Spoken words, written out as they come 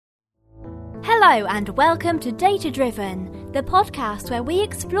Hello and welcome to Data Driven, the podcast where we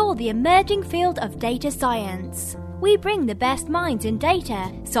explore the emerging field of data science. We bring the best minds in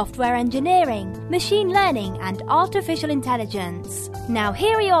data, software engineering, machine learning and artificial intelligence. Now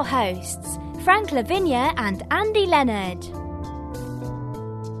here are your hosts, Frank Lavinia and Andy Leonard.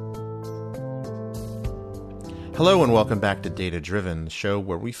 Hello and welcome back to Data Driven, the show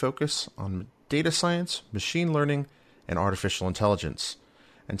where we focus on data science, machine learning, and artificial intelligence.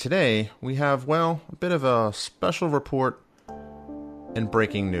 And today we have, a bit of a special report and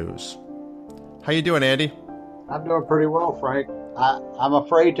breaking news. How you doing, Andy? I'm doing pretty well, Frank. I'm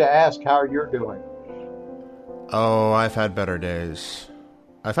afraid to ask how you're doing. Oh, I've had better days.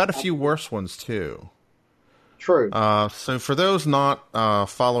 I've had a few worse ones, too. True. So for those not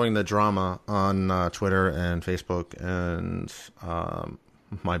following the drama on Twitter and Facebook and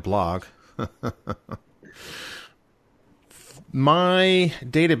my blog, my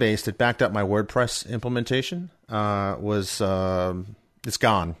database that backed up my WordPress implementation it's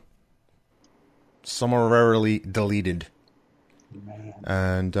gone. Summarily deleted. Man.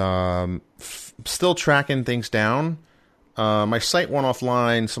 And still tracking things down. My site went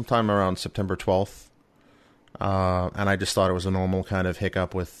offline sometime around September 12th. And I just thought it was a normal kind of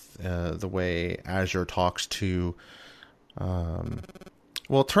hiccup with the way Azure talks to...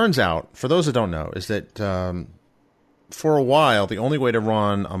 it turns out, for those that don't know, is that for a while, the only way to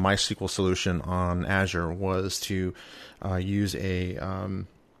run a MySQL solution on Azure was to use a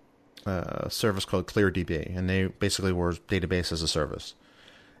service called ClearDB, and they basically were database as a service.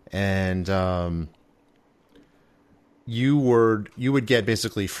 And you would get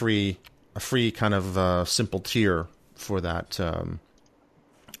basically a free kind of simple tier for that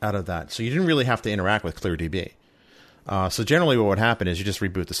out of that. So you didn't really have to interact with ClearDB. So generally what would happen is you just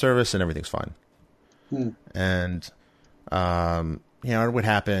reboot the service and everything's fine. And it would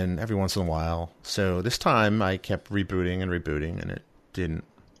happen every once in a while. So this time I kept rebooting and it didn't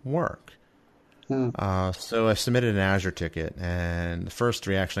work. So I submitted an Azure ticket, and the first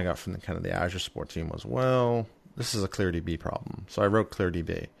reaction I got from the Azure support team was, this is a ClearDB problem. So I wrote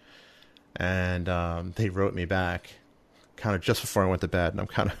ClearDB, and they wrote me back kind of just before I went to bed, and I'm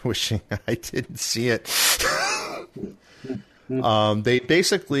kind of wishing I didn't see it. They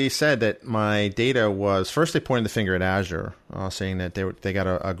basically said that my data was, first they pointed the finger at Azure, saying that they got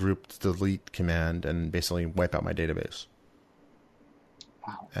a group delete command and basically wipe out my database.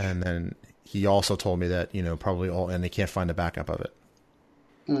 Wow. And then he also told me that, and they can't find a backup of it,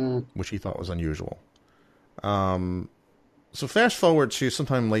 which he thought was unusual. So fast forward to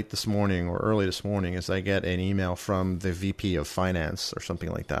sometime late this morning or early this morning as I get an email from the VP of Finance or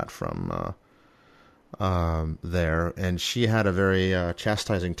something like that from there, and she had a very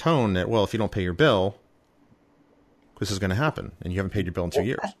chastising tone that, if you don't pay your bill, this is going to happen, and you haven't paid your bill in 2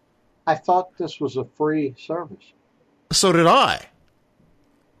 years. I thought this was a free service. So did I.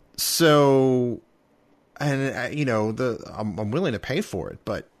 So, and I'm willing to pay for it,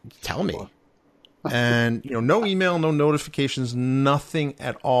 but tell me. And no email, no notifications, nothing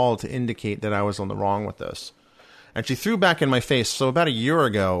at all to indicate that I was on the wrong with this. And she threw back in my face. So about a year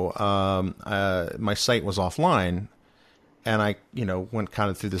ago, my site was offline, and I, went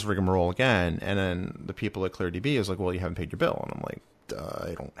kind of through this rigmarole again. And then the people at ClearDB was like, "Well, you haven't paid your bill," and I'm like,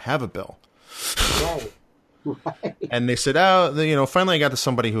 "I don't have a bill." Right. And they said, finally I got to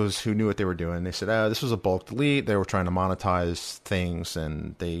somebody who knew what they were doing. They said, this was a bulk delete. They were trying to monetize things,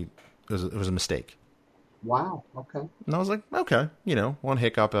 and it was a mistake. Wow. Okay. And I was like, okay, one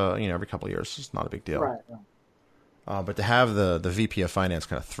hiccup, every couple of years, it's not a big deal. Right. But to have the VP of Finance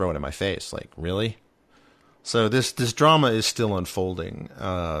kind of throw it in my face, like, really? So this drama is still unfolding.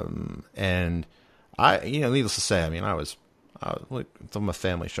 And I, needless to say, I was like, it's on a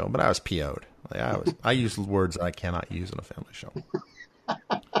family show, but I was PO'd. Like I use words that I cannot use in a family show.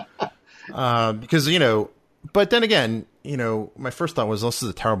 Because, but then again, my first thought was, this is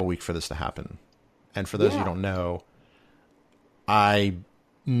a terrible week for this to happen. And for those who don't know, I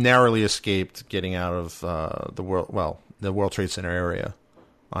narrowly escaped getting out of the World Trade Center area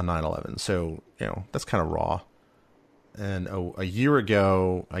on 9/11. So, that's kind of raw. And a year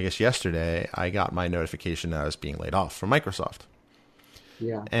ago, I guess yesterday, I got my notification that I was being laid off from Microsoft.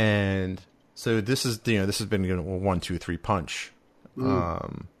 Yeah. And so this is, this has been a 1, 2, 3 punch.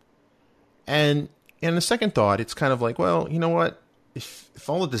 And in the second thought, it's kind of like, you know what? If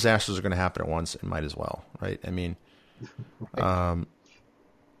all the disasters are going to happen at once, it might as well, right? I mean, and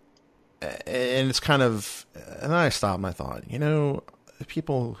it's kind of, and then I stopped and I thought, the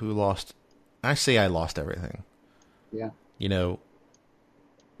people who lost, I lost everything. Yeah.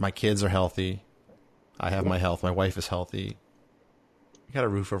 My kids are healthy. I have my health. My wife is healthy. got a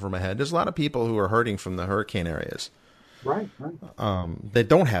roof over my head. There's a lot of people who are hurting from the hurricane areas. Right. They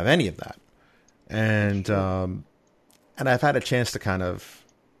don't have any of that. And I've had a chance to kind of,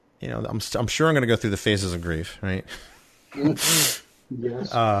 I'm sure I'm going to go through the phases of grief, right? Yes.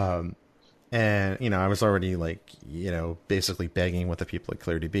 And, I was already basically begging with the people at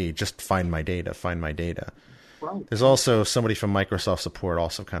ClearDB, just find my data. Right. There's also somebody from Microsoft support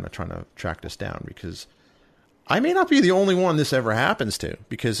also kind of trying to track this down, because I may not be the only one this ever happens to,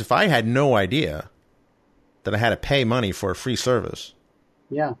 because if I had no idea that I had to pay money for a free service,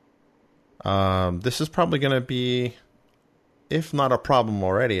 yeah, this is probably going to be, if not a problem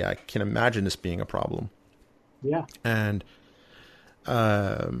already, I can imagine this being a problem. Yeah. And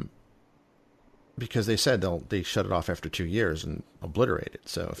because they said they shut it off after 2 years and obliterate it.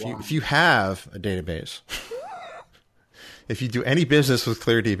 So if you have a database, if you do any business with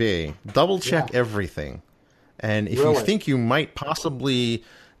ClearDB, double check everything. And if you think you might possibly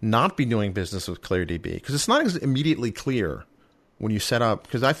not be doing business with ClearDB, because it's not immediately clear when you set up,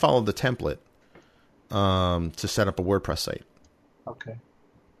 because I followed the template to set up a WordPress site. Okay.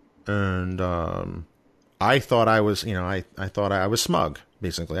 And I thought I was, I thought I was smug,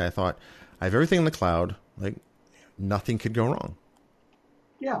 basically. I thought I have everything in the cloud, like nothing could go wrong.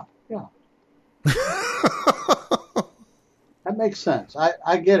 Yeah. That makes sense.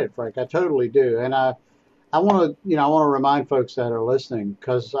 I get it, Frank. I totally do. And I want to remind folks that are listening,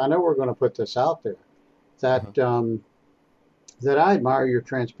 because I know we're going to put this out there, that that I admire your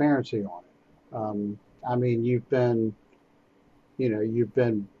transparency on it. I mean, you've been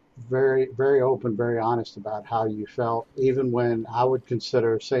very, very open, very honest about how you felt, even when I would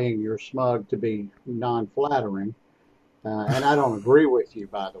consider saying you're smug to be non-flattering. And I don't agree with you,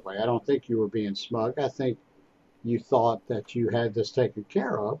 by the way. I don't think you were being smug. I think you thought that you had this taken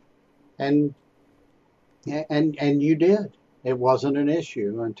care of, and you did. It wasn't an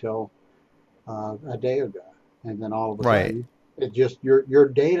issue until a day ago, and then all of a sudden, it just your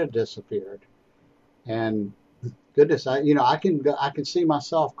data disappeared. And goodness, I can see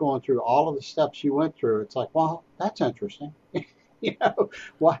myself going through all of the steps you went through. It's like, well, that's interesting.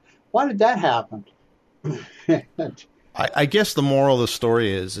 Why did that happen? I guess the moral of the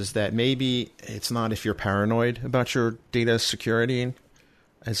story is that maybe it's not if you're paranoid about your data security.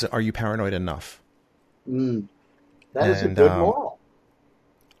 Are you paranoid enough? That is a good moral.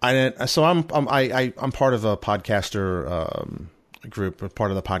 So I'm part of a podcaster group,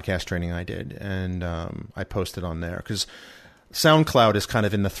 part of the podcast training I did, and I posted on there because SoundCloud is kind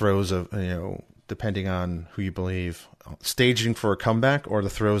of in the throes of, depending on who you believe, staging for a comeback or the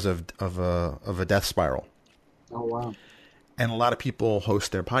throes of a death spiral. Oh, wow. And a lot of people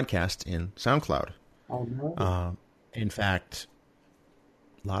host their podcast in SoundCloud. Oh, no. In fact,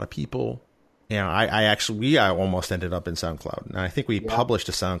 a lot of people, we almost ended up in SoundCloud. And I think we published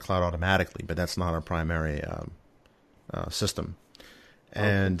to SoundCloud automatically, but that's not our primary system.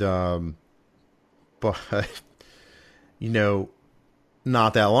 And, but,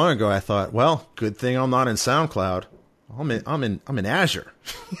 not that long ago, I thought, well, good thing I'm not in SoundCloud. I'm in Azure.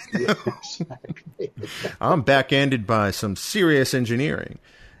 Exactly. I'm back-ended by some serious engineering.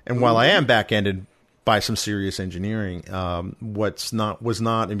 And while I am back-ended by some serious engineering, was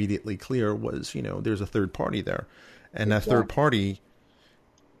not immediately clear was, there's a third party there. And that third party,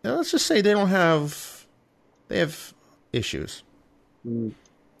 let's just say they have issues. And,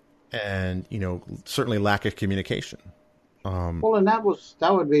 certainly lack of communication. Well, and that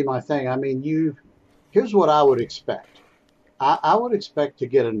would be my thing. I mean, here's what I would expect. I would expect to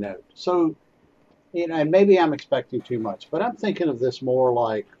get a note. So, and maybe I'm expecting too much, but I'm thinking of this more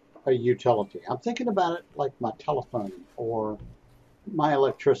like a utility. I'm thinking about it like my telephone or my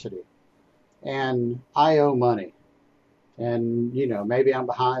electricity. And I owe money. And, maybe I'm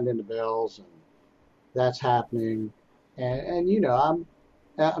behind in the bills, and that's happening. And I'm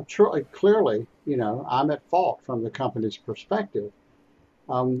clearly, I'm at fault from the company's perspective.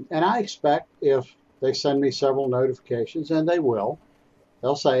 And I expect if they send me several notifications, and they will,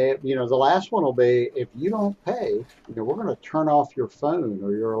 they'll say, the last one will be, if you don't pay, we're going to turn off your phone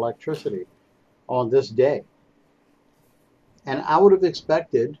or your electricity on this day. And I would have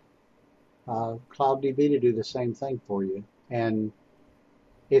expected CloudDB to do the same thing for you. And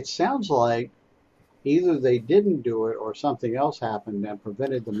it sounds like either they didn't do it or something else happened and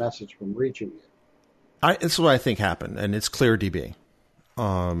prevented the message from reaching you. It's what I think happened, and it's ClearDB.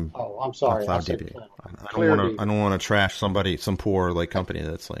 I'm sorry. CloudDB. I don't want to trash some poor company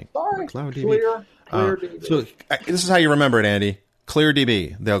that's like CloudDB. ClearDB. So this is how you remember it, Andy.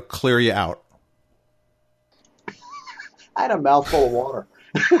 ClearDB. They'll clear you out. I had a mouthful of water.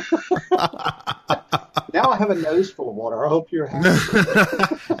 Now I have a nose full of water. I hope you're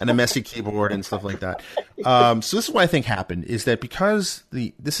happy. And a messy keyboard and stuff like that. So this is what I think happened is that because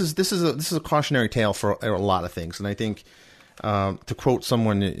this is a cautionary tale for a lot of things, and I think to quote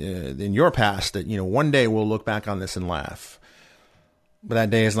someone in your past that one day we'll look back on this and laugh, but that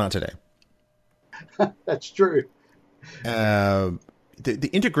day is not today. That's true. The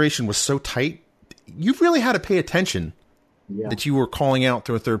integration was so tight, you really had to pay attention that you were calling out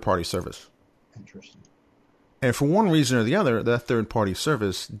through a third-party service. Interesting. And for one reason or the other, that third-party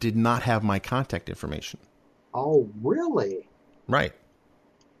service did not have my contact information. Oh, really? Right.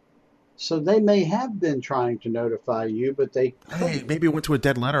 So they may have been trying to notify you, but they couldn't. Maybe it went to a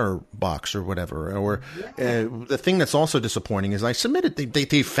dead letter box or whatever. Or the thing that's also disappointing is I submitted.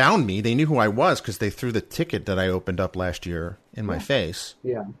 They found me. They knew who I was because they threw the ticket that I opened up last year in my face.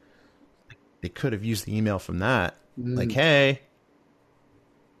 Yeah. They could have used the email from that. Like, hey,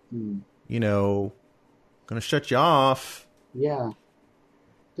 going to shut you off. Yeah.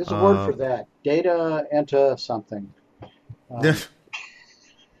 There's a word for that. Data into something.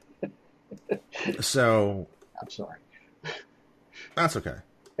 So I'm sorry. That's okay.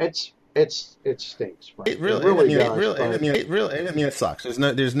 It stinks. Right? It really does. It sucks.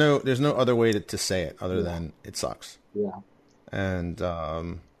 There's no other way to say it other than it sucks. Yeah. And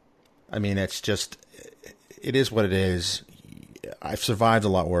it's just, it is what it is. I've survived a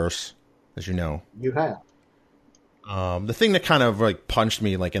lot worse, as you know. You have. The thing that kind of like punched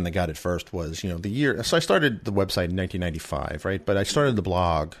me like in the gut at first was, the year. So I started the website in 1995, right? But I started the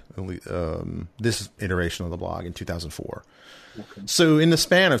blog, this iteration of the blog in 2004. Okay. So in the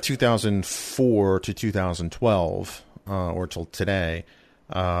span of 2004 to 2012, or till today,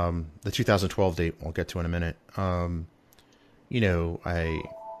 the 2012 date I'll get to in a minute.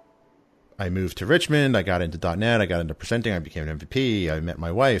 I moved to Richmond. I got into .NET. I got into presenting. I became an MVP. I met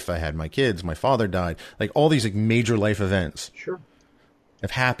my wife. I had my kids. My father died. Like all these like major life events have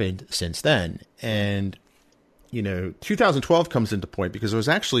happened since then. And, 2012 comes into point because it was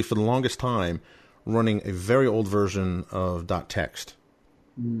actually for the longest time running a very old version of .text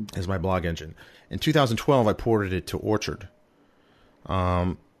as my blog engine. In 2012, I ported it to Orchard,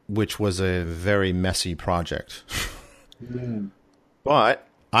 which was a very messy project. But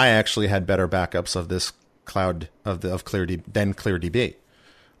I actually had better backups of this cloud of ClearDB than ClearDB.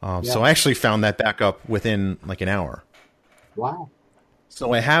 So I actually found that backup within like an hour. Wow.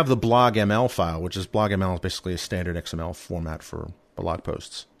 So I have the blog ML file, which is blog ML is basically a standard XML format for blog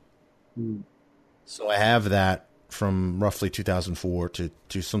posts. So I have that from roughly 2004 to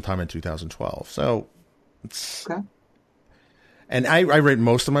sometime in 2012. So it's okay. And I write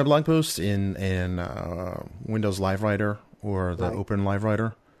most of my blog posts in Windows Live Writer or the Open Live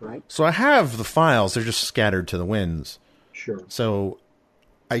Writer. Right. So I have the files. They're just scattered to the winds. Sure. So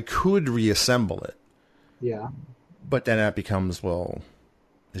I could reassemble it. Yeah. But then that becomes, well,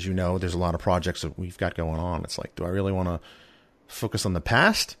 as you know, there's a lot of projects that we've got going on. It's like, do I really want to focus on the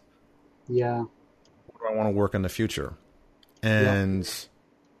past? Yeah. Or do I want to work in the future? And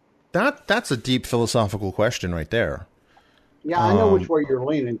that's a deep philosophical question right there. Yeah, I know which way you're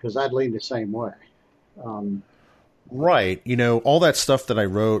leaning because I'd lean the same way. Right. All that stuff that I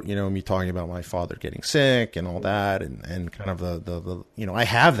wrote, me talking about my father getting sick and all that and kind of the I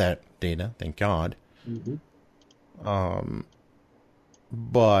have that data, thank God. Mm-hmm.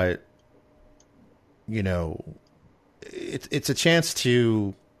 But, it's a chance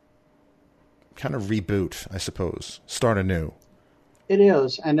to kind of reboot, I suppose, start anew. It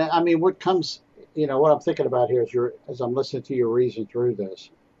is. And what comes, what I'm thinking about here is as I'm listening to your reason through this.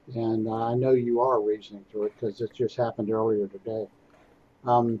 And I know you are reasoning through it because it just happened earlier today.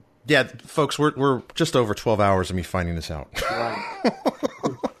 Yeah, folks, we're just over 12 hours of me finding this out. Right.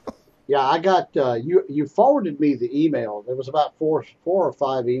 Yeah, I got you forwarded me the email. There was about four or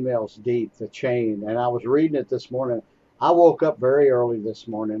five emails deep, the chain, and I was reading it this morning. I woke up very early this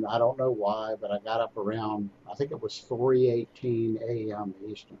morning. I don't know why, but I got up around, I think it was 3:18 a.m.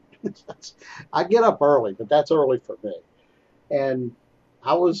 Eastern. I get up early, but that's early for me. And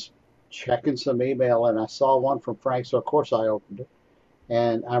I was checking some email and I saw one from Frank, so of course I opened it.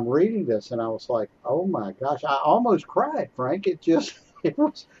 And I'm reading this and I was like, oh my gosh, I almost cried, Frank. It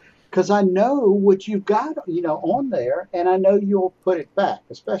was, because I know what you've got, on there, and I know you'll put it back,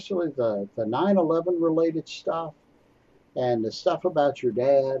 especially the 9/11 related stuff and the stuff about your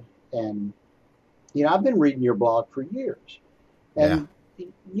dad. And, I've been reading your blog for years. And,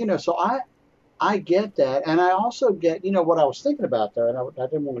 so I get that, and I also get, what I was thinking about there, and I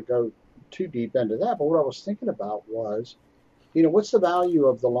didn't want to go too deep into that, but what I was thinking about was, what's the value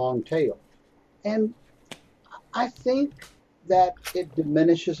of the long tail? And I think that it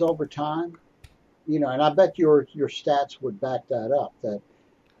diminishes over time. and I bet your stats would back that up.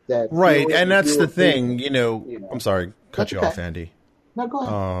 That Right, fewer and that's the thing. people, I'm sorry, cut that's you okay. off, Andy. No, go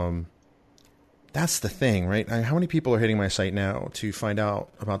ahead. That's the thing, right? How many people are hitting my site now to find out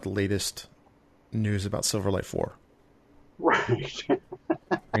about the latest news about Silverlight 4? Right.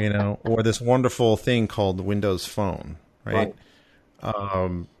 Or this wonderful thing called the Windows Phone, right?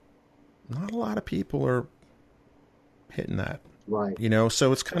 Not a lot of people are hitting that. Right.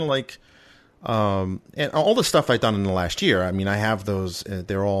 So it's kind of like, and all the stuff I've done in the last year, I mean, I have those,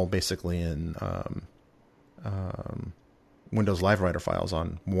 they're all basically in Windows Live Writer files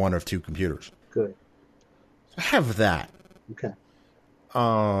on one of two computers. Good. I have that. Okay.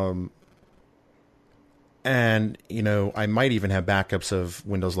 And, I might even have backups of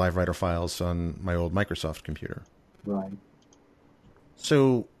Windows Live Writer files on my old Microsoft computer. Right.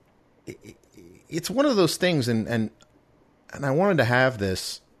 So it's one of those things, and I wanted to have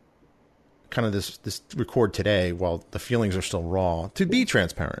this kind of this record today while the feelings are still raw to be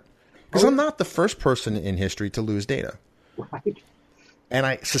transparent, because I'm not the first person in history to lose data. Right. And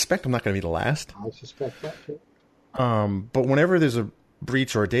I suspect I'm not going to be the last. I suspect that too. But whenever there's a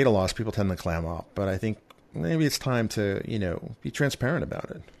breach or a data loss, people tend to clam up. But I think maybe it's time to, be transparent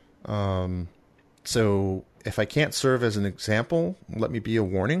about it. So if I can't serve as an example, let me be a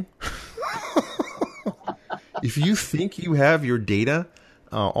warning. If you think you have your data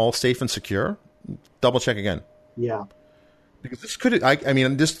all safe and secure, double check again. Yeah. Because this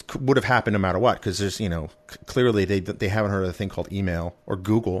this would have happened no matter what, because there's, clearly they haven't heard of a thing called email or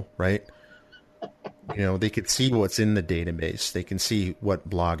Google, right? They could see what's in the database. They can see what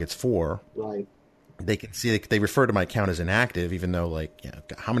blog it's for. Right. They can see, they refer to my account as inactive, even though,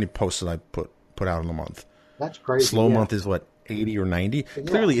 how many posts did I put out in a month? That's crazy. Slow month is what, 80 or 90? Yeah.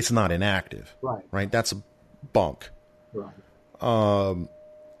 Clearly it's not inactive. Right. Right? That's a bunk. Right.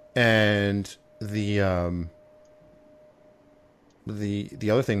 And the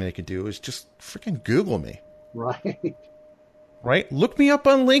other thing they could do is just freaking Google me. Right. Right? Look me up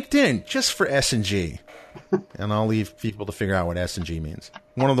on LinkedIn just for S&G. And I'll leave people to figure out what S&G means.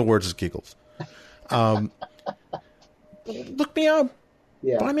 One of the words is giggles. Look me up.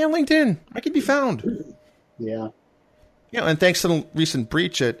 Yeah. Find me on LinkedIn. I can be found. Yeah. And thanks to the recent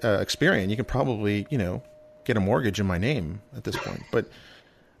breach at Experian, you can probably, get a mortgage in my name at this point. But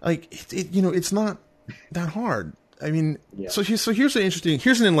it's not that hard. I mean, yeah. So here's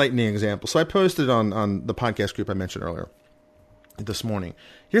an enlightening example. So I posted on the podcast group I mentioned earlier this morning.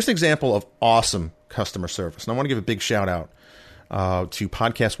 Here's an example of awesome customer service. And I want to give a big shout out to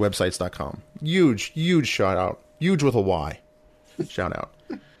podcastwebsites.com. Huge shout out. Huge with a Y. Shout out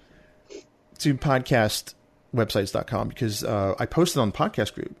to podcastwebsites.com, because I posted on the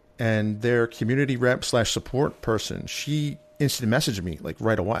podcast group, and their community rep / support person, she instant messaged me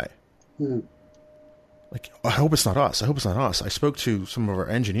right away. I hope it's not us. I spoke to some of our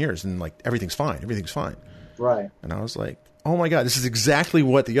engineers, and everything's fine. Right. And I was like, oh my God, this is exactly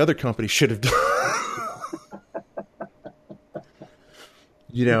what the other company should have done.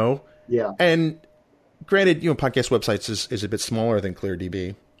 Yeah. And granted, podcast websites is a bit smaller than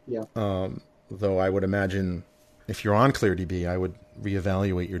ClearDB. Yeah. Though I would imagine if you're on ClearDB, I would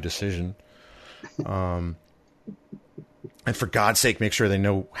reevaluate your decision. And for God's sake, make sure they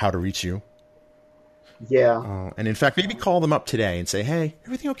know how to reach you. Yeah. And in fact, maybe call them up today and say, hey,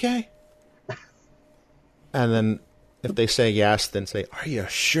 everything okay? And then if they say yes, then say, are you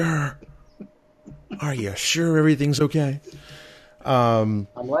sure? Are you sure everything's okay? I'm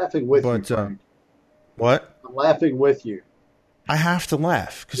laughing with you, Frank. What? I'm laughing with you. I have to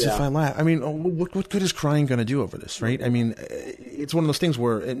laugh, because if I laugh, I mean, what good is crying going to do over this, right? I mean, it's one of those things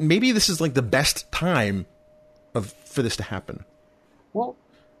where maybe this is the best time for this to happen. Well,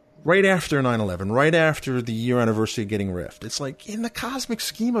 right after 9/11, right after the year anniversary of getting riffed. It's in the cosmic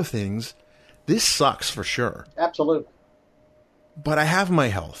scheme of things, this sucks for sure. Absolutely. But I have my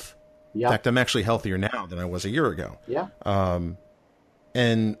health. Yeah. In fact, I'm actually healthier now than I was a year ago. Yeah.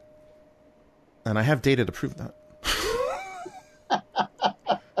 And I have data to prove that.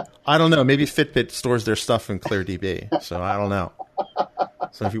 I don't know. Maybe Fitbit stores their stuff in ClearDB, so I don't know.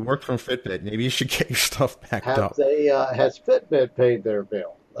 So if you work from Fitbit, maybe you should get your stuff backed up. Has Fitbit paid their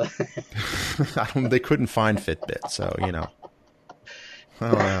bill? They couldn't find Fitbit, so I don't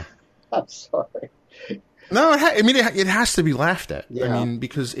know. I'm sorry. No, it has to be laughed at. Yeah. I mean,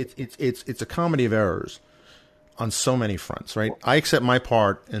 because it's a comedy of errors on so many fronts, right? I accept my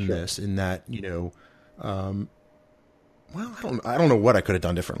part in this, in that I don't know what I could have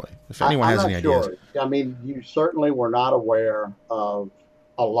done differently. If anyone has any ideas, I mean, you certainly were not aware of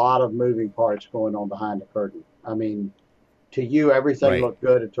a lot of moving parts going on behind the curtain. I mean, to you, everything looked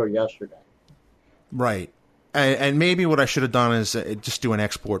good until yesterday. Right. And maybe what I should have done is just do an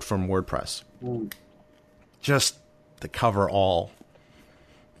export from WordPress. Just to cover all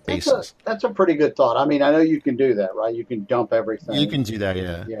bases. That's a pretty good thought. I mean, I know you can do that, right? You can dump everything. You can do that,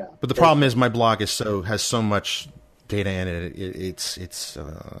 yeah. Yeah. But the problem is my blog has so much data in it. It's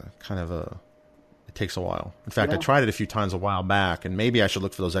kind of it takes a while. In fact, I tried it a few times a while back, and maybe I should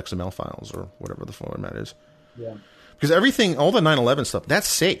look for those XML files or whatever the format is. Yeah. Because everything, all the 9/11 stuff, that's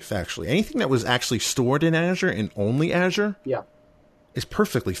safe, actually. Anything that was actually stored in Azure and only Azure is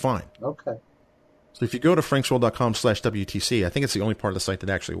perfectly fine. Okay. So if you go to franksworld.com/WTC, I think it's the only part of the site that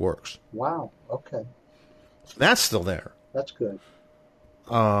actually works. Wow. Okay. So that's still there. That's good.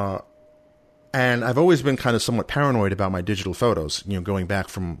 And I've always been kind of somewhat paranoid about my digital photos, going back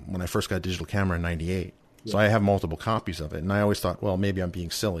from when I first got a digital camera in 98. Yeah. So I have multiple copies of it. And I always thought, well, maybe I'm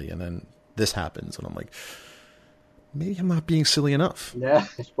being silly. And then this happens. And I'm like, maybe I'm not being silly enough. Yeah,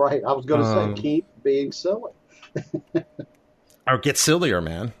 that's right. I was going to say, keep being silly. Or get sillier,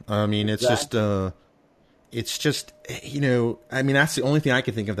 man. I mean, it's just, I mean, that's the only thing I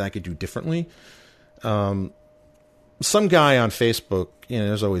can think of that I could do differently. Some guy on Facebook,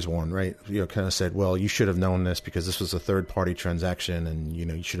 there's always one, right? Kind of said, well, you should have known this because this was a third-party transaction and, you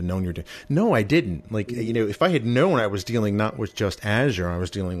should have known you're doing. No, I didn't. Like, if I had known I was dealing not with just Azure, I was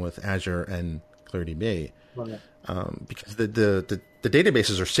dealing with Azure and ClearDB. Right. Because the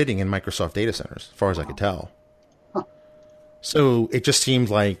databases are sitting in Microsoft data centers, as far as I could tell. Huh. So it just seemed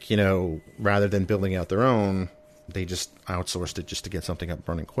like, rather than building out their own, they just outsourced it just to get something up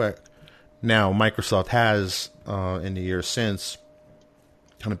running quick. Now, Microsoft has, in the years since,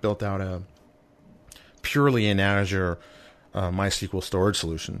 kind of built out a purely in Azure MySQL storage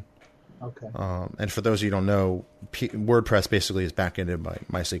solution. Okay. And for those of you who don't know, WordPress basically is backended by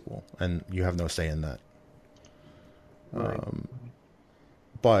MySQL, and you have no say in that. Right.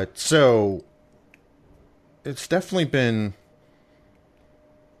 But so it's definitely been.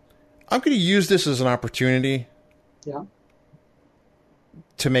 I'm going to use this as an opportunity. Yeah.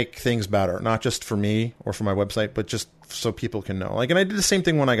 To make things better, not just for me or for my website, but just so people can know. And I did the same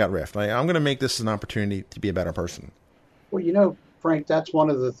thing when I got Rift. I'm going to make this an opportunity to be a better person. Well, Frank, that's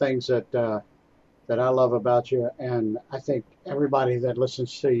one of the things that I love about you, and I think everybody that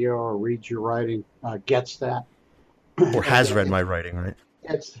listens to you or reads your writing gets that. Or has read my writing, right?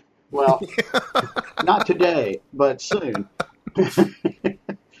 Not today, but soon.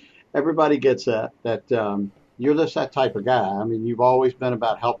 Everybody gets that. You're just that type of guy. I mean, you've always been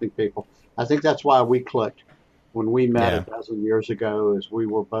about helping people. I think that's why we clicked when we met a dozen years ago, is we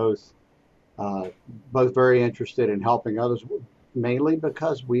were both very interested in helping others, mainly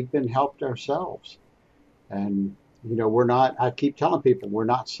because we've been helped ourselves. And, I keep telling people, we're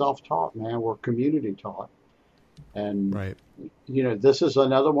not self-taught, man. We're community taught. And, right. This is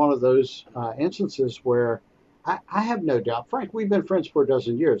another one of those instances where I have no doubt, Frank, we've been friends for a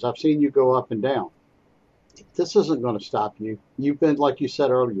dozen years. I've seen you go up and down. This isn't going to stop you. You've been, like you said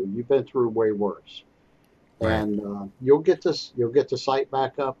earlier, you've been through way worse. Right. And you'll get the site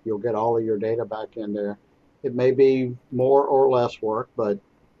back up. You'll get all of your data back in there. It may be more or less work, but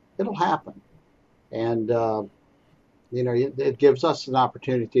it'll happen. And, it gives us an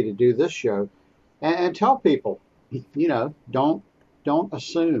opportunity to do this show and tell people, don't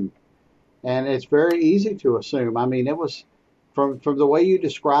assume. And it's very easy to assume. I mean, it was from the way you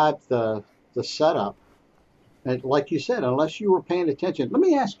described the setup. And like you said, unless you were paying attention, let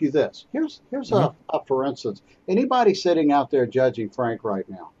me ask you this. Here's a for instance. Anybody sitting out there judging Frank right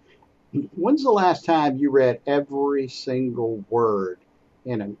now, when's the last time you read every single word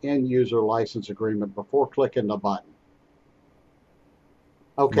in an end-user license agreement before clicking the button?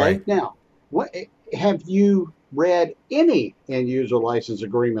 Okay, right. Now, have you read any end-user license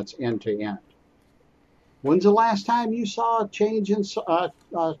agreements end-to-end? When's the last time you saw a change in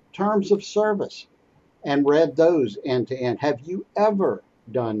terms of service and read those end to end? Have you ever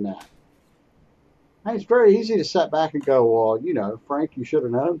done that? And it's very easy to sit back and go, well, Frank, you should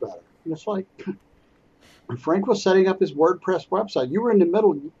have known better. And it's like, Frank was setting up his WordPress website. You were in the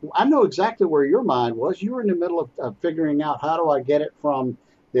middle. I know exactly where your mind was. You were in the middle of figuring out, how do I get it from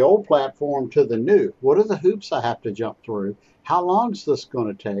the old platform to the new? What are the hoops I have to jump through? How long is this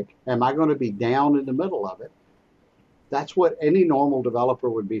going to take? Am I going to be down in the middle of it? That's what any normal developer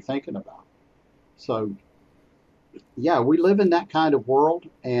would be thinking about. So, yeah, we live in that kind of world,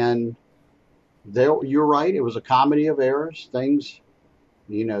 and you're right. It was a comedy of errors. Things,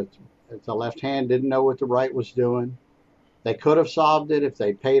 the left hand didn't know what the right was doing. They could have solved it if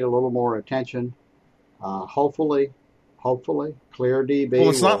they paid a little more attention. Hopefully, ClearDB.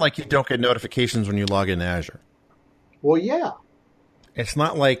 Well, it's not like you don't get notifications when you log into Azure. Well, yeah. It's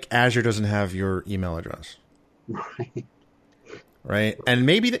not like Azure doesn't have your email address. Right. Right. And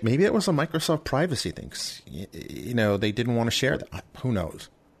maybe that was a Microsoft privacy thing. You know, they didn't want to share that. Who knows?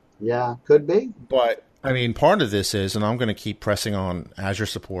 Yeah, could be. But I mean, part of this is, and I'm going to keep pressing on Azure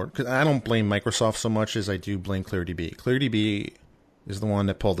support, because I don't blame Microsoft so much as I do blame ClearDB. ClearDB is the one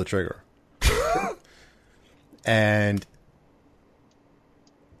that pulled the trigger. And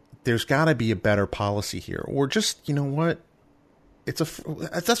there's got to be a better policy here. Or just, you know what?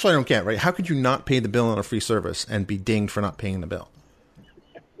 That's what I don't get, right? How could you not pay the bill on a free service and be dinged for not paying the bill?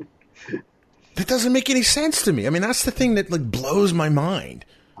 That doesn't make any sense to me. I mean, that's the thing that like blows my mind.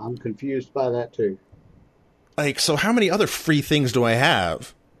 I'm confused by that too. Like, so how many other free things do I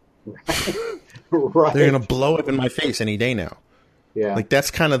have? Right. They're going to blow up in my face any day now. Yeah. Like,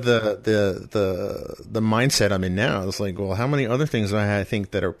 that's kind of the mindset I'm in now. It's like, well, how many other things do I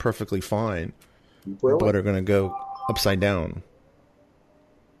think that are perfectly fine, but are going to go upside down?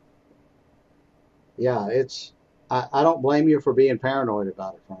 Yeah, I don't blame you for being paranoid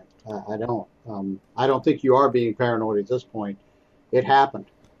about it, Frank. I don't. I don't think you are being paranoid at this point. It happened.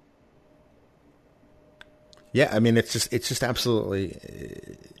 Yeah, I mean, it's just absolutely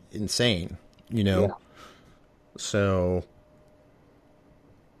insane, you know? Yeah. So,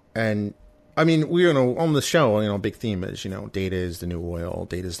 and I mean, we're on the show, you know, big theme is, you know, data is the new oil,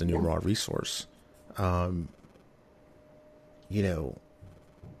 data is the new raw resource. You know,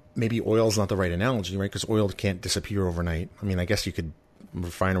 maybe oil is not the right analogy, right? Because oil can't disappear overnight. I mean, I guess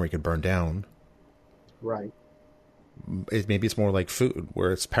refinery could burn down. Right. Maybe it's more like food,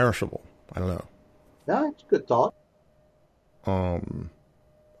 where it's perishable. I don't know. Yeah, it's a good thought. I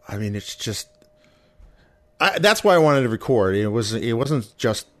mean, it's just. That's why I wanted to record. It wasn't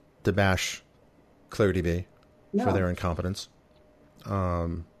just to bash ClearDB for their incompetence,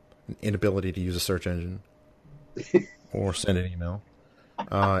 inability to use a search engine or send an email.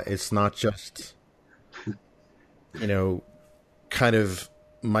 It's not just, you know, kind of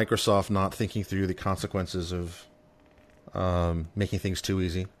Microsoft not thinking through the consequences of making things too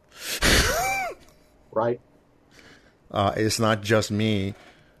easy. Right. It's not just me,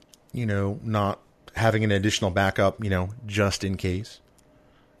 you know, not having an additional backup, you know, just in case.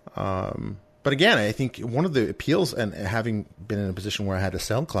 But again, I think one of the appeals, and having been in a position where I had to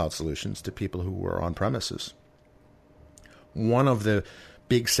sell cloud solutions to people who were on premises, one of the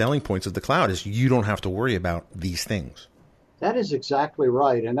big selling points of the cloud is you don't have to worry about these things. That is exactly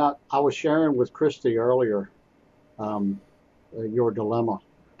right. And I was sharing with Christy earlier your dilemma.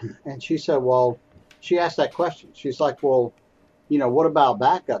 And she said, well, she asked that question. She's like, well, you know, what about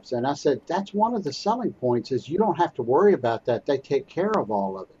backups? And I said, that's one of the selling points is you don't have to worry about that. They take care of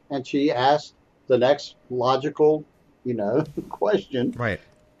all of it. And she asked the next logical, you know, question. Right.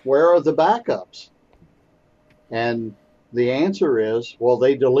 Where are the backups? And the answer is, well,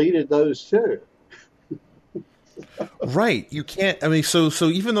 they deleted those too. Right. You can't, I mean, so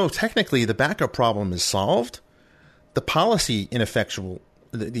even though technically the backup problem is solved, the policy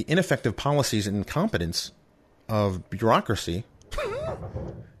the ineffective policies and incompetence of bureaucracy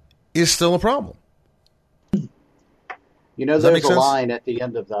is still a problem. You know, there's a line at the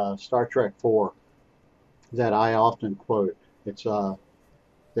end of Star Trek 4 that I often quote. It's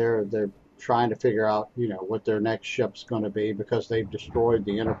they're trying to figure out, you know, what their next ship's going to be because they've destroyed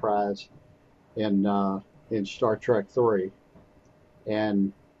the Enterprise in Star Trek 3.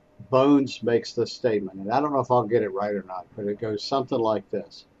 And Bones makes this statement, and I don't know if I'll get it right or not, but it goes something like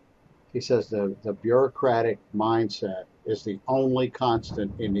this. He says the bureaucratic mindset is the only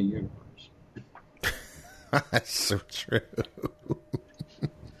constant in the universe. That's so true.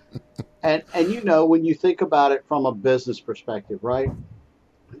 And you know, when you think about it from a business perspective, right?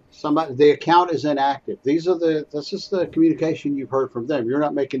 The account is inactive. This is the communication you've heard from them. You're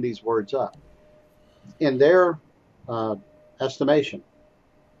not making these words up. In their estimation,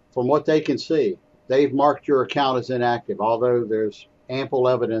 from what they can see, they've marked your account as inactive, although there's ample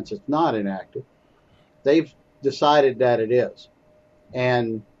evidence it's not inactive. They've decided that it is.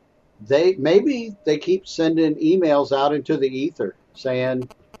 And maybe they keep sending emails out into the ether saying,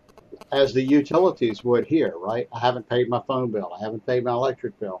 as the utilities would here, right? I haven't paid my phone bill. I haven't paid my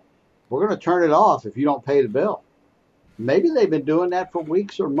electric bill. We're going to turn it off if you don't pay the bill. Maybe they've been doing that for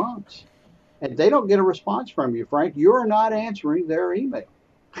weeks or months. And they don't get a response from you, Frank. You're not answering their email.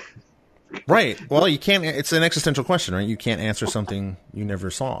 Right. Well, you can't. It's an existential question, right? You can't answer something you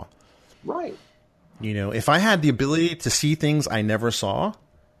never saw. Right. You know, if I had the ability to see things I never saw,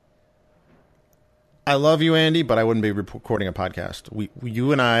 I love you, Andy, but I wouldn't be recording a podcast.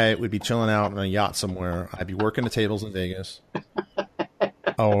 You and I would be chilling out on a yacht somewhere. I'd be working the tables in Vegas,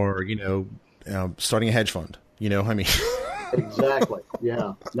 or you know, starting a hedge fund. You know, I mean, Exactly.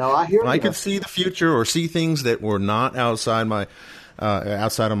 Yeah. No, I hear I you. could see the future or see things that were not outside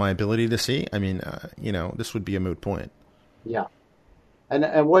of my ability to see. I mean, this would be a moot point. Yeah.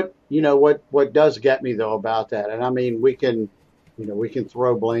 And what does get me though about that, and I mean we can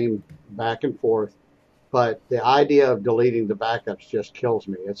throw blame back and forth, but the idea of deleting the backups just kills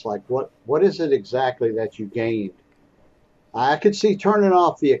me. It's like what is it exactly that you gained? I could see turning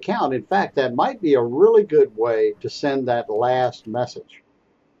off the account. In fact, that might be a really good way to send that last message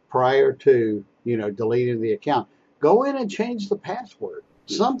prior to deleting the account. Go in and change the password.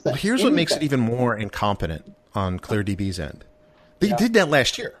 Something. Well, here's what makes it even more incompetent on ClearDB's end. They Yeah. did that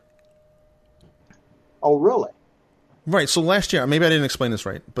last year. Oh, really? Right. So last year, maybe I didn't explain this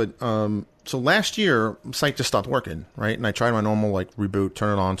right, but so last year, site just stopped working, right? And I tried my normal reboot,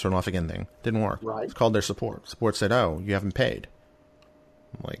 turn it on, turn it off again thing. Didn't work. Right. It's called their support. Support said, "Oh, you haven't paid."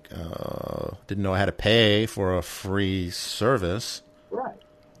 I'm like, didn't know I had to pay for a free service. Right.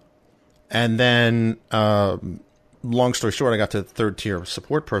 And then, long story short, I got to the third tier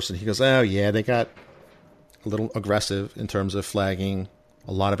support person. He goes, "Oh yeah, they got a little aggressive in terms of flagging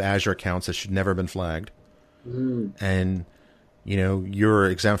a lot of Azure accounts that should never have been flagged." And, you're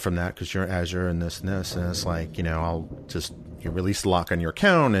exempt from that because you're Azure and this and this. And it's like, I'll just release the lock on your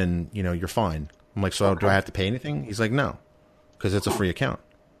account and, you're fine. I'm like, so do I have to pay anything? He's like, no, because it's a free account.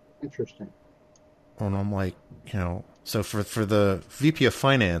 Interesting. And I'm like, so for the VP of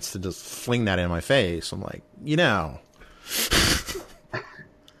Finance to just fling that in my face, I'm like,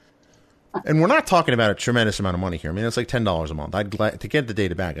 And we're not talking about a tremendous amount of money here. I mean, it's like $10 a month. To get the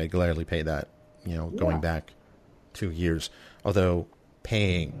data back, I'd gladly pay that, going back 2 years. Although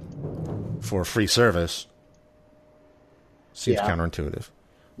paying for a free service seems counterintuitive.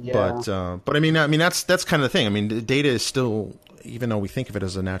 Yeah. But I mean that's kind of the thing. I mean, the data is still, even though we think of it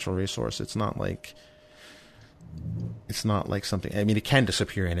as a natural resource, it's not like something. I mean, it can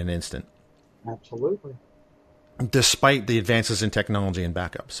disappear in an instant. Absolutely. Despite the advances in technology and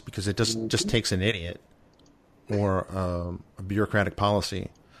backups, because it just takes an idiot or a bureaucratic policy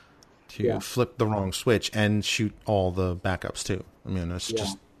to flip the wrong switch and shoot all the backups too. I mean, it's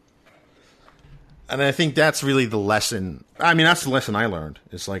just, and I think that's really the lesson. I mean, that's the lesson I learned.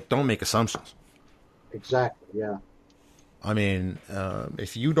 It's like, don't make assumptions. Exactly. Yeah. I mean,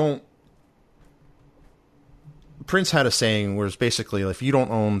 if you don't, Prince had a saying where it's basically, if you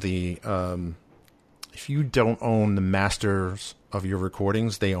don't own the masters of your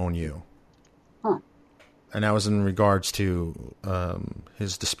recordings, they own you. Huh. And that was in regards to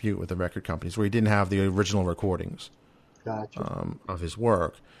his dispute with the record companies, where he didn't have the original recordings of his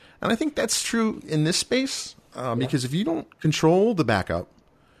work. And I think that's true in this space, because if you don't control the backup,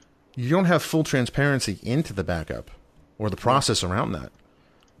 you don't have full transparency into the backup or the process around that.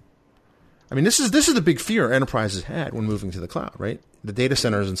 I mean, this is the big fear enterprises had when moving to the cloud, right? The data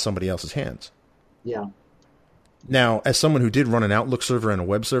center is in somebody else's hands. Yeah. Now, as someone who did run an Outlook server and a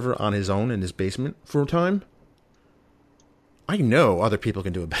web server on his own in his basement for a time, I know other people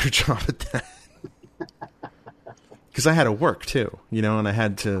can do a better job at that. Because I had to work too, and I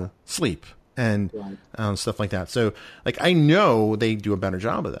had to sleep and stuff like that. So, I know they do a better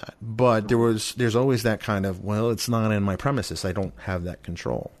job of that. But there's always that kind of, well, it's not in my premises. I don't have that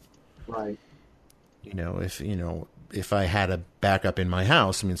control. Right. If I had a backup in my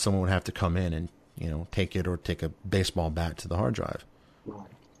house, I mean, someone would have to come in and take it, or take a baseball bat to the hard drive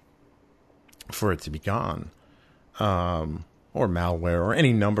for it to be gone, or malware, or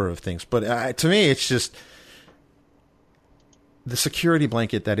any number of things. But to me, it's just the security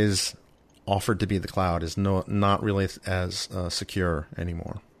blanket that is offered to be the cloud is not really as secure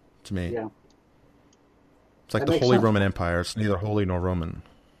anymore. To me, it's like the Holy Roman Empire. It's neither holy nor Roman.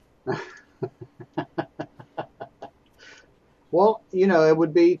 Well, it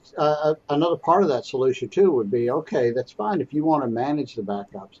would be another part of that solution too would be, okay, that's fine if you want to manage the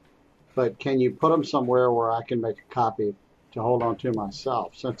backups, but can you put them somewhere where I can make a copy to hold on to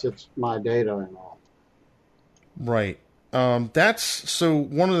myself, since it's my data and all? Right. So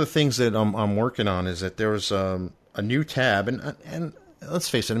one of the things that I'm working on is that there's a new tab, and let's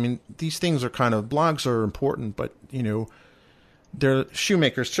face it, I mean, these things are blogs are important, but they're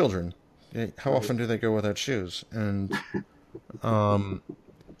shoemakers' children. How often do they go without shoes? And I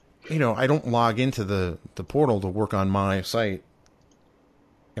don't log into the portal to work on my site.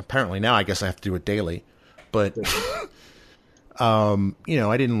 Apparently now I guess I have to do it daily, but I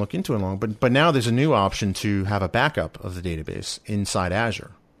didn't look into it long, but now there's a new option to have a backup of the database inside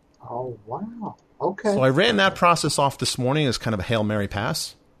Azure. Oh, wow. Okay. So I ran that process off this morning as kind of a Hail Mary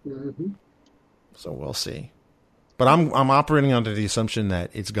pass. Mm-hmm. So we'll see. But I'm operating under the assumption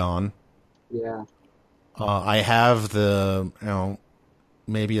that it's gone. Yeah. I have the,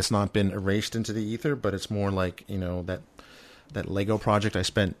 maybe it's not been erased into the ether, but it's more like, that Lego project I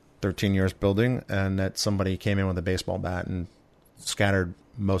spent 13 years building, and that somebody came in with a baseball bat and scattered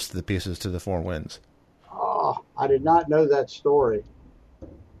most of the pieces to the four winds. Oh, I did not know that story.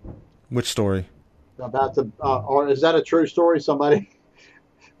 Which story? About or is that a true story?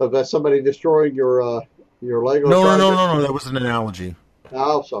 About somebody destroying your Lego? No. That was an analogy.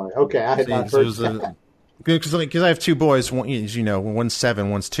 Oh, sorry. Okay, I had not heard that. Because I have two boys. One, one's 7,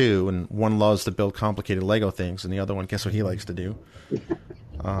 one's 2, and one loves to build complicated Lego things, and the other one, guess what he likes to do?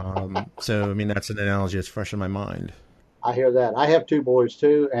 So, I mean, that's an analogy that's fresh in my mind. I hear that. I have 2 boys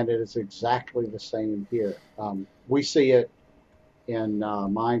too, and it is exactly the same here. We see it in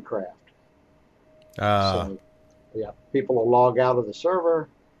Minecraft. So, yeah, people will log out of the server,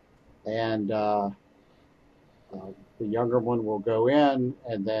 and the younger one will go in,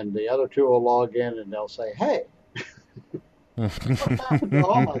 and then the other 2 will log in, and they'll say, "Hey, what happened to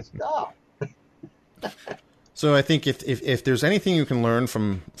all my stuff?" So I think if there's anything you can learn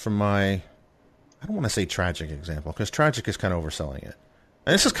from my, I don't want to say tragic example, because tragic is kind of overselling it.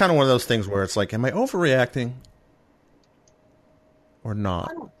 And this is kind of one of those things where it's like, am I overreacting or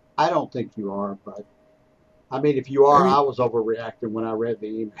not? I don't think you are, but I mean, if you are, I was overreacting when I read the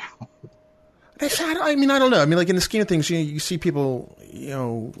email. I don't know. I mean, like in the scheme of things, you see people,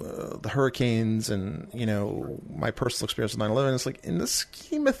 the hurricanes and, my personal experience with 9/11. It's like in the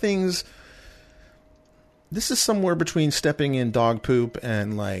scheme of things, this is somewhere between stepping in dog poop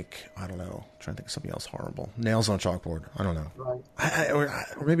and like, I don't know, I'm trying to think of something else horrible. Nails on a chalkboard. I don't know. Right.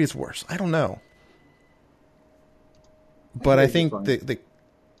 Or maybe it's worse. I don't know. But I think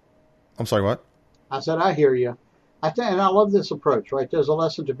I'm sorry, what? I said, I hear you. And I love this approach, right? There's a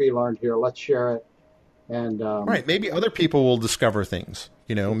lesson to be learned here. Let's share it. And right. Maybe other people will discover things,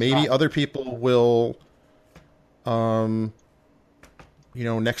 exactly. Maybe other people will,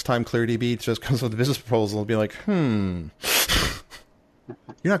 next time ClearDB just comes with a business proposal, it'll be like, you're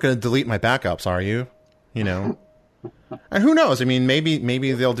not going to delete my backups, are you? And who knows? I mean, maybe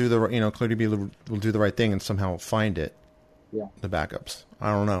they'll do ClearDB will do the right thing and somehow find it. Yeah. The backups.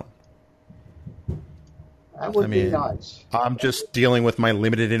 I don't know. That would be nice. I'm just dealing with my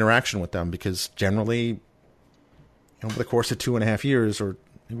limited interaction with them because generally, over the course of 2.5 years or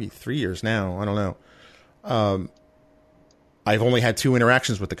maybe 3 years now, I don't know. I've only had 2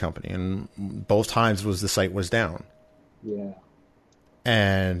 interactions with the company, and both times the site was down. Yeah.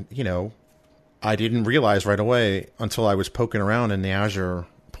 And, I didn't realize right away until I was poking around in the Azure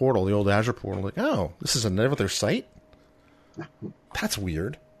portal, the old Azure portal, like, oh, this is another site? That's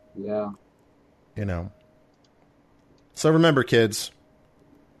weird. Yeah. So remember, kids,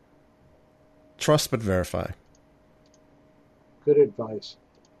 trust but verify. Good advice.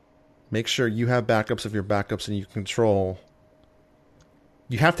 Make sure you have backups of your backups and you control.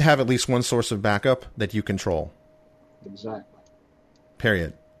 You have to have at least one source of backup that you control. Exactly.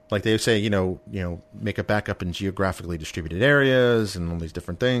 Period. Like they say, make a backup in geographically distributed areas and all these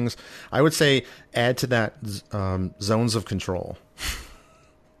different things. I would say add to that zones of control.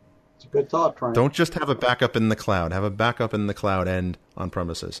 Good thought, Trent. Don't just have a backup in the cloud. Have a backup in the cloud and on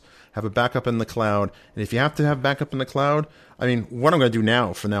premises. Have a backup in the cloud. And if you have to have backup in the cloud, I mean, what I'm going to do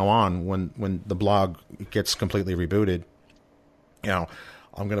now, from now on, when the blog gets completely rebooted, I'm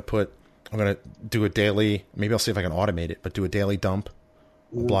going to do a daily, maybe I'll see if I can automate it, but do a daily dump,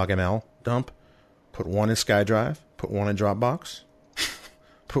 a BlogML dump, put one in SkyDrive, put one in Dropbox,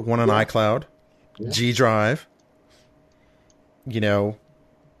 put one on iCloud, G Drive,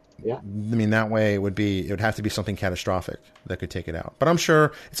 Yeah. I mean, that way it would have to be something catastrophic that could take it out. But I'm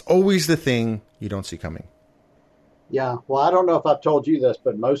sure it's always the thing you don't see coming. Yeah. Well, I don't know if I've told you this,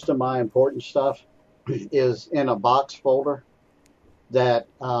 but most of my important stuff is in a box folder that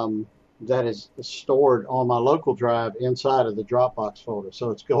is stored on my local drive inside of the Dropbox folder.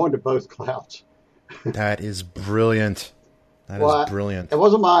 So it's going to both clouds. That is brilliant. That is brilliant. It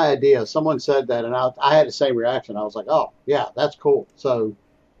wasn't my idea. Someone said that, and I had the same reaction. I was like, oh, yeah, that's cool. So,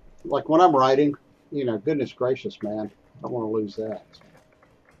 like when I'm writing, goodness gracious, man, I don't want to lose that.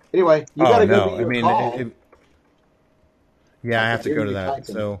 Anyway, you got to go do your call. I have to go to that.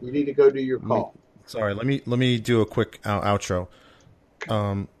 So you need to go do your call. Sorry, let me do a quick outro.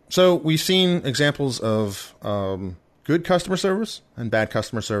 So we've seen examples of good customer service and bad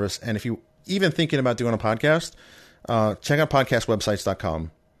customer service, and if you even thinking about doing a podcast, check out podcastwebsites.com,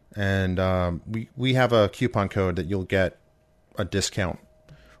 and we have a coupon code that you'll get a discount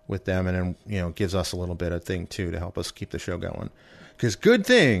with them, and then gives us a little bit of thing too to help us keep the show going. Because good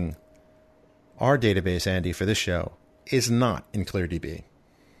thing our database, Andy, for this show is not in ClearDB.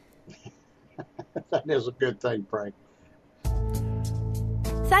 That is a good thing, Frank.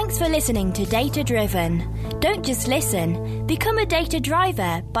 Thanks for listening to Data Driven. Don't just listen. Become a data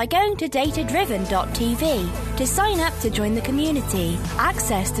driver by going to datadriven.tv to sign up to join the community,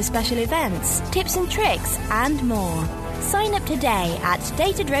 access to special events, tips and tricks, and more. Sign up today at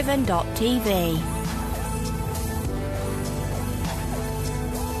datadriven.tv.